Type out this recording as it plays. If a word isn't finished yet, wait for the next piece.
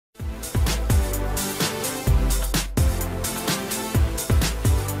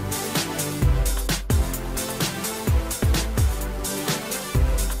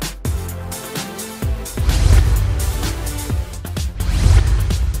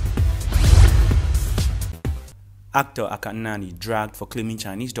Actor Akah Nnani dragged for claiming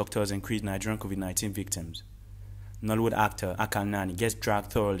Chinese doctors increased Nigerian COVID-19 victims. Nollywood actor Akah Nnani gets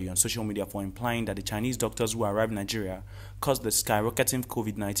dragged thoroughly on social media for implying that the Chinese doctors who arrived in Nigeria caused the skyrocketing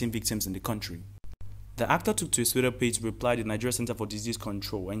COVID-19 victims in the country. The actor took to his Twitter page to reply the Nigeria Center for Disease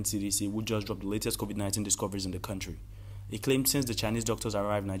Control (NCDC), who just dropped the latest COVID-19 discoveries in the country. He claimed since the Chinese doctors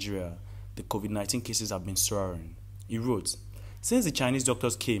arrived in Nigeria, the COVID-19 cases have been soaring. He wrote, "Since the Chinese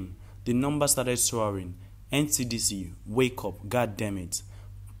doctors came, the numbers started soaring. NCDC, wake up, god damn it."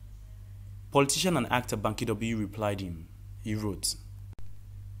 Politician and actor Banky W replied him. He wrote,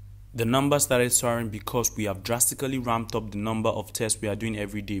 "The numbers started soaring because we have drastically ramped up the number of tests we are doing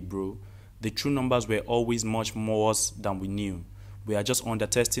every day, bro. The true numbers were always much more worse than we knew. We are just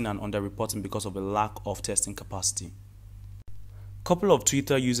under-testing and under-reporting because of a lack of testing capacity." Couple of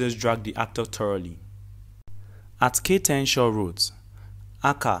Twitter users dragged the actor thoroughly. At K10 Shaw wrote,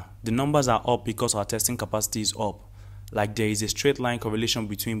 "Akah, the numbers are up because our testing capacity is up. Like there is a straight line correlation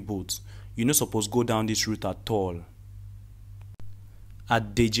between both. You're not supposed to go down this route at all."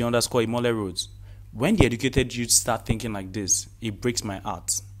 At Deji_Imole wrote, "When the educated youth start thinking like this, it breaks my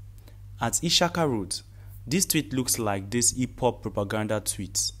heart." At Ishaka wrote, "This tweet looks like this hip-hop propaganda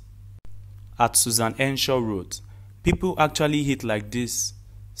tweet." At Susan Henshaw wrote, "People actually hit like this.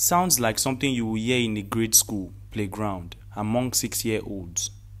 Sounds like something you will hear in a grade school playground among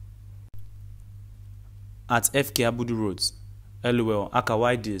 6-year-olds. At FK Abudu wrote, "LOL, Akah,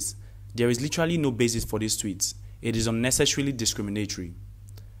 why this? There is literally no basis for this tweet. It is unnecessarily discriminatory."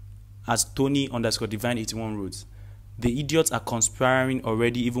 At Tony_Divine81 wrote, "The idiots are conspiring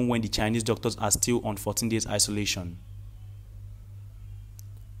already even when the Chinese doctors are still on 14 days isolation."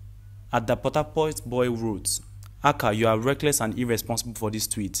 At the Potterpoint Boy wrote, "Akah, you are reckless and irresponsible for this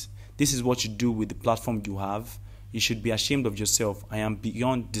tweet. This is what you do with the platform you have. You should be ashamed of yourself. I am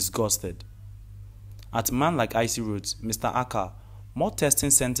beyond disgusted." At Man Like Icy wrote, "Mr. Akah, more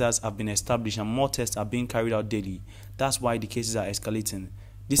testing centers have been established and more tests are being carried out daily. That's why the cases are escalating.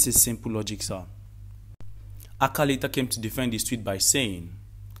 This is simple logic, sir." Akah later came to defend his tweet by saying,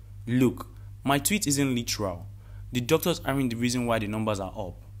 "Look, my tweet isn't literal. The doctors aren't the reason why the numbers are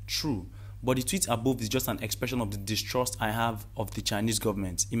up. True, but the tweet above is just an expression of the distrust I have of the Chinese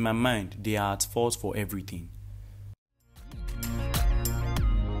government. In my mind, they are at fault for everything."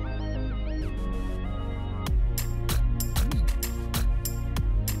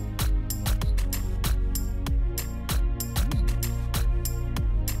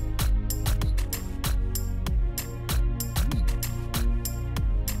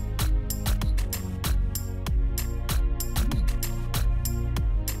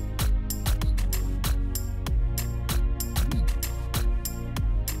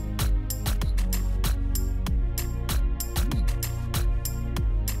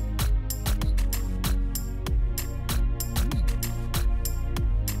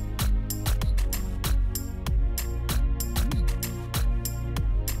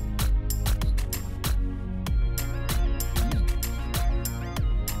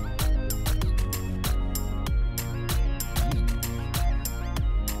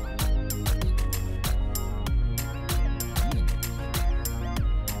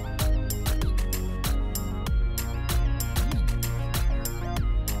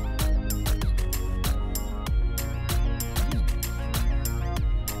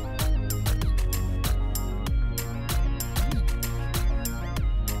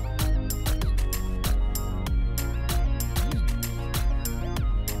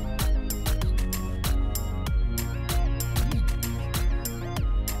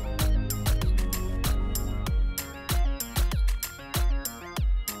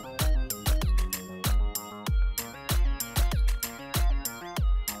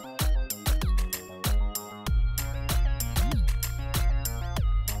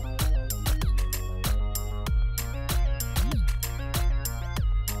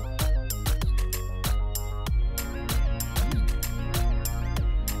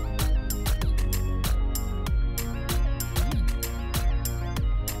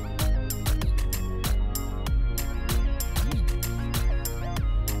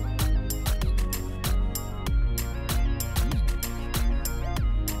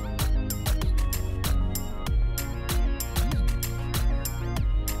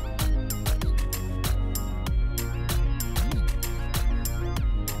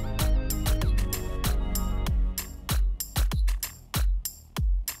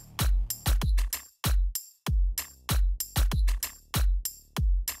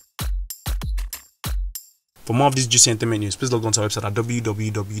 For more of this juicy entertainment news, please log on to our website at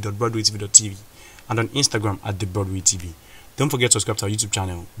www.broadwaytv.tv and on Instagram at TheBroadwayTV. Don't forget to subscribe to our YouTube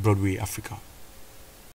channel, Broadway Africa.